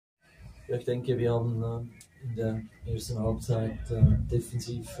Ja, ich denke, wir haben in der ersten Halbzeit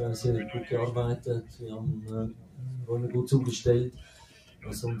defensiv sehr gut gearbeitet. Wir haben Räume gut zugestellt.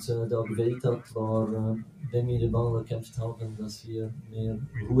 Was uns da gewählt hat, war, wenn wir den Ball erkämpft haben, dass wir mehr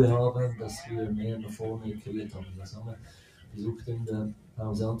Ruhe haben, dass wir mehr nach vorne kreiert haben. Das haben wir versucht in der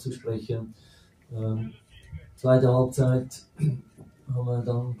Pause anzusprechen. Zweite Halbzeit haben wir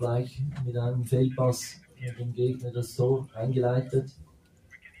dann gleich mit einem Fehlpass dem Gegner das Tor eingeleitet.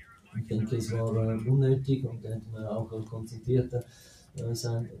 Ich denke, es war unnötig und da hätten wir auch konzentrierter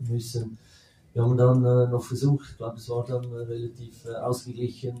sein müssen. Wir haben dann noch versucht, ich glaube, es war dann relativ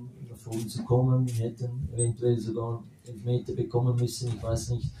ausgeglichen, nach vorne zu kommen. Wir hätten eventuell sogar Elfmeter bekommen müssen. Ich weiß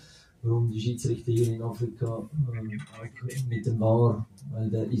nicht, warum die Schiedsrichter hier in Afrika auch mit dem VAR, weil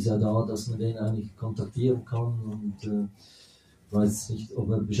der ist ja da, dass man den eigentlich kontaktieren kann. Und ich weiß nicht, ob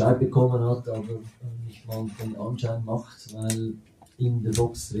er Bescheid bekommen hat, aber nicht mal den Anschein macht, weil in der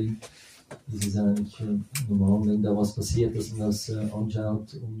Box drin ist es eigentlich normal, wenn da was passiert, dass man das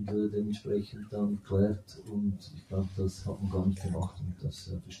anschaut und dementsprechend dann klärt. Und ich glaube, das hat man gar nicht gemacht und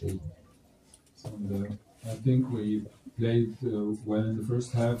das verstehe ich nicht. So, I think we played well in the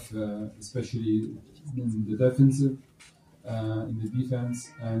first half, especially in the defensive, in the defense,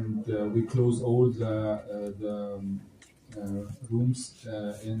 and we closed all the rooms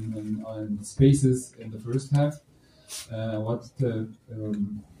and spaces in the first half. What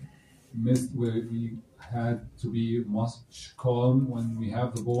missed, we had to be much calm when we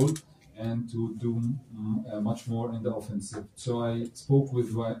have the ball and to do much more in the offensive. So I spoke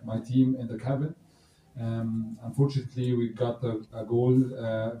with my team in the cabin. Unfortunately, we got a goal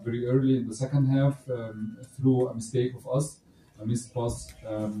very early in the second half through a mistake of us, a missed pass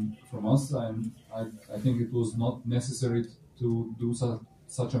from us. I think it was not necessary to do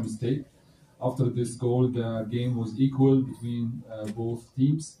such a mistake. After this goal, the game was equal between both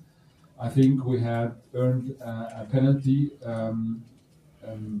teams. I think we had earned a penalty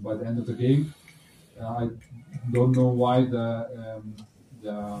by the end of the game. I don't know why the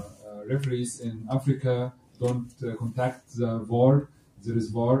referees in Africa don't contact the VAR. There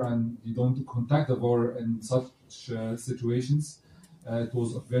is VAR, and you don't contact the VAR in such situations. It was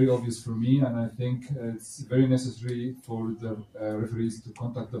very obvious for me, and I think it's very necessary for the referees to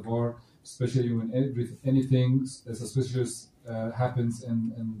contact the VAR, especially when anything suspicious happens in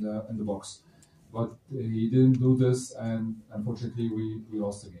the box. But he didn't do this, and unfortunately we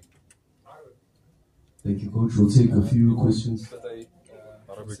lost the game. Thank you, Coach. We'll take a few questions.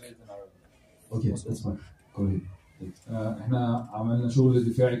 Okay, that's fine. Go ahead. احنا عملنا شغل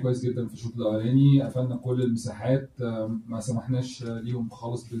دفاعي كويس جدا في الشوط الاولاني، قفلنا كل المساحات، ما سمحناش ليهم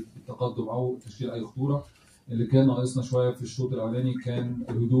خالص بالتقدم او تشكيل اي خطوره. اللي كان ناقصنا شويه في الشوط الاولاني كان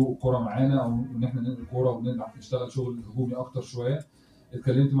الهدوء الكره معانا، او ان احنا ننقل الكره ونشتغل شغل هجومي اكتر شويه.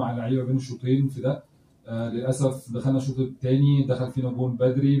 اتكلمت مع اللعيبه بين الشوطين في ده. للاسف دخلنا الشوط الثاني دخل فينا جون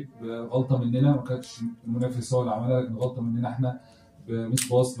بدري بغلطه مننا، ما كانتش المنافس هو اللي عملها، لكن غلطه مننا احنا بمس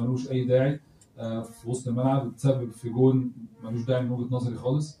باص ملوش اي داعي في وسط الملعب، بتسبب في جون ملوش داعي من وجهه نظري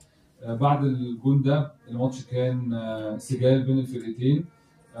خالص. بعد الجون ده الماتش كان سجال بين الفرقتين.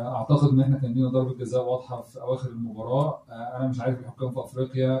 اعتقد ان احنا كان لينا ضربه جزاء واضحه في اواخر المباراه. انا مش عارف الحكام في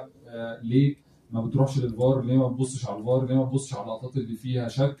افريقيا ليه ما بتروحش للفار، ليه ما بتبصش على الفار، ليه ما بتبصش على اللقطات اللي فيها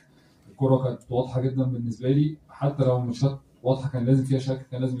شك. الكره كانت واضحه جدا بالنسبه لي، حتى لو مش واضحه كان لازم فيها شك،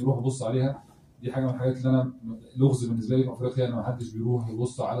 كان لازم يروح يبص عليها. دي حاجه من الحاجات اللي انا لغز بالنسبه لي في افريقيا، ان ما حدش بيروح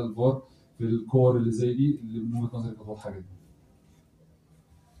يبص على الفار في الكور اللي زي دي، اللي من وجهه نظري كانت واضحه جدا.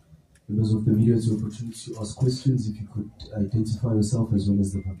 Members of the media, it's your opportunity to ask questions. If you could identify yourself as well as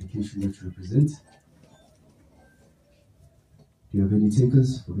the publication that you represent. Do you have any takers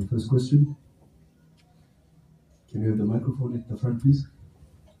for the first question? Can we have the microphone at the front, please?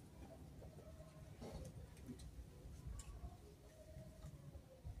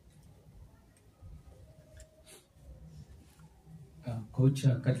 Coach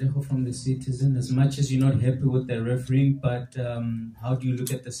Katleho from the Citizen, as much as you're not happy with the refereeing, but how do you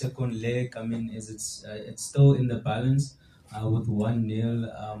look at the second leg? I mean, it's still in the balance with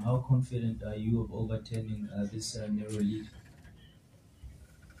 1-0. How confident are you of overturning this narrow lead?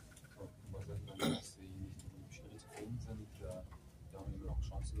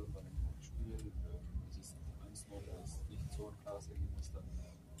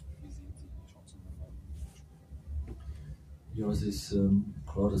 Ja, es ist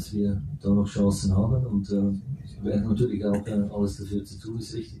klar, dass wir da noch Chancen haben und wir werden natürlich auch alles dafür zu tun. Es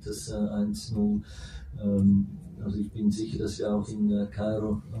ist richtig, dass 1-0, also ich bin sicher, dass wir auch in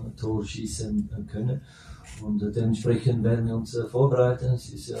Kairo Tor schießen können Und dementsprechend werden wir uns vorbereiten.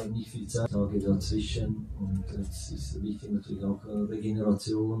 Es ist ja nicht viel Zeit, Tage dazwischen. Und jetzt ist wichtig natürlich auch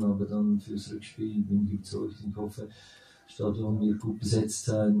Regeneration, aber dann fürs Rückspiel bin ich überzeugt. Ich hoffe, das Stadion wird gut besetzt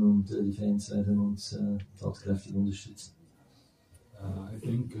sein und die Fans werden uns tatkräftig unterstützen. I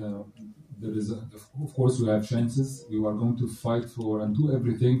think there is, of course, we have chances. We are going to fight for and do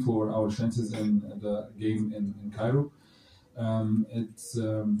everything for our chances in the game in Cairo. I'm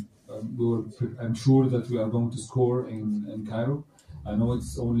sure that we are going to score in Cairo. I know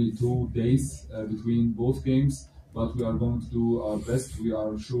it's only 2 days between both games, but we are going to do our best. We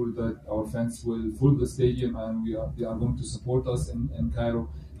are sure that our fans will fill the stadium and they are going to support us in Cairo,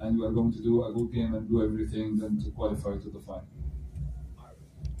 and we are going to do a good game and do everything then to qualify to the final.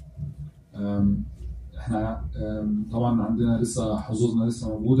 احنا طبعا عندنا لسه حظوظنا لسه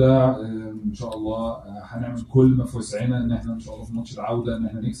موجوده. ان شاء الله هنعمل كل ما في وسعنا ان احنا ان شاء الله في ماتش العوده ان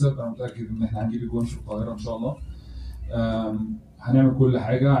احنا نكسب. انا متاكد ان احنا هنجيب اجوان في القاهره ان شاء الله. هنعمل كل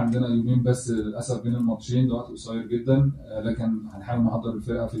حاجه. عندنا يومين بس للاسف بين الماتشين، ده وقت قصير جدا، لكن هنحاول نحضر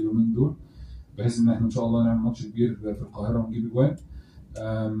الفرقه في اليومين دول بحيث ان احنا ان شاء الله نعمل ماتش كبير في القاهره ونجيب اجوان.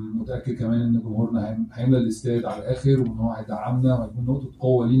 متاكد كمان ان جمهورنا هيملى الاستاد على الاخر وان هو هيدعمنا وهيكون نقطه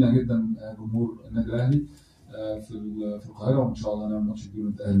قوه لينا جدا جمهور النادي الاهلي في القاهره، وان شاء الله نعمل ماتش كبير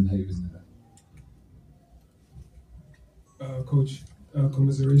ونتاهل النهائي باذن الله. Coach,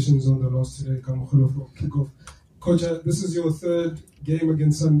 commiserations on the loss today. Kamukholo for kickoff. Coach, this is your 3rd game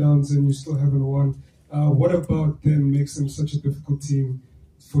against Sundowns and you still haven't won. What about them makes them such a difficult team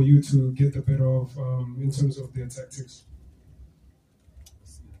for you to get the better of in terms of their tactics?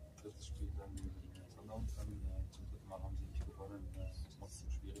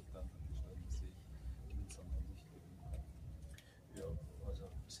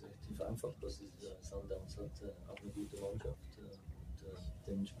 Einfach, das ist Sundowns hat auch eine gute Mannschaft und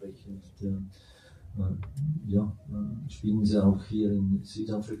dementsprechend spielen sie auch hier in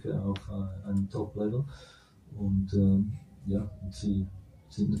Südafrika auf einem Top-Level und sie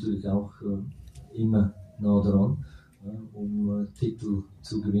sind natürlich auch immer nah dran, um Titel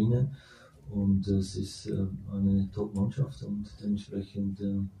zu gewinnen, und es ist eine Top-Mannschaft und dementsprechend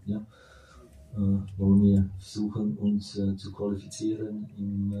wollen wir versuchen, uns zu qualifizieren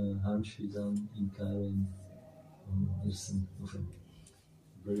im Heimspiel dann in Cairo am 1. November.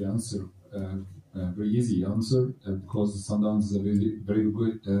 Very easy answer because Sundowns is a very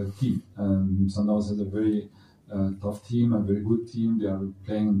good team. Sundowns has a very tough team, a very good team. They are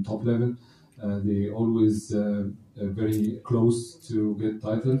playing on top level. They always very close to get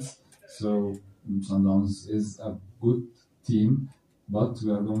titles. So Sundowns is a good team. But we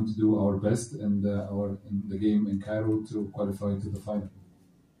are going to do our best in the game in Cairo to qualify to the final.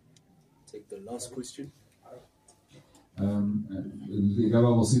 Take the last question.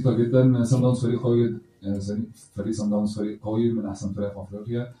 الإجابة بسيطة جدا. سانداونز فريق قوي جدا. فريق سانداونز فريق قوي من أحسن فرق في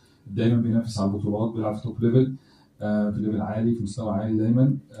أفريقيا. دايما بينافس على البطولات، بيلعب في توب ليفل، في ليفل عالي، في مستوى عالي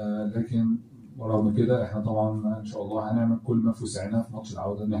دايما. لكن ورغم كده احنا طبعا إن شاء الله هنعمل كل ما في وسعنا في ماتش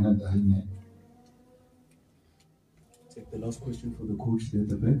العودة إن احنا نتأهل النهائي. Take the last question for the coach there at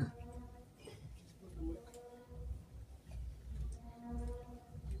the back.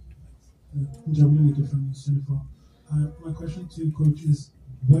 From Senegal. My question to you, coach, is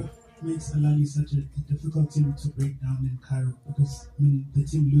what makes Ahly such a difficult team to break down in Cairo? Because the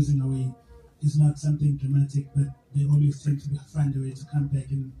team losing away is not something dramatic, but they always tend to find a way to come back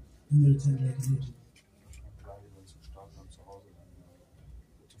in the return leg in Egypt.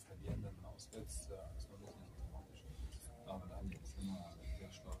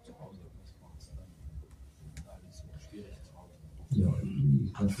 Ja,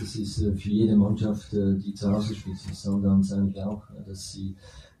 ich glaube, das ist für jede Mannschaft, die zu Hause spielt, für Sundowns eigentlich auch,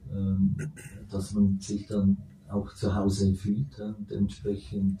 dass man sich dann auch zu Hause fühlt und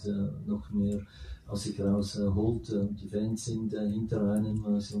dementsprechend noch mehr aus sich raus holt. Die Fans sind hinter einem,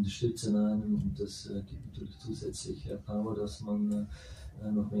 sie unterstützen einen und das gibt natürlich zusätzlich Power, dass man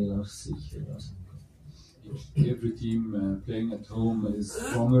noch mehr aus sich rausholen kann. Every team playing at home is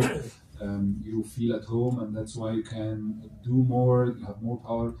stronger. You feel at home, and that's why you can do more. You have more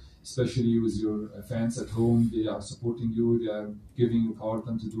power, especially with your fans at home. They are supporting you. They are giving you power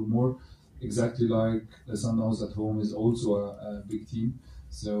to do more. Exactly like the Sundowns at home is also a big team.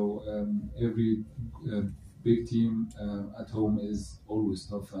 So every big team at home is always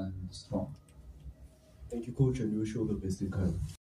tough and strong. Thank you, coach, and we wish you all the best in Cairo.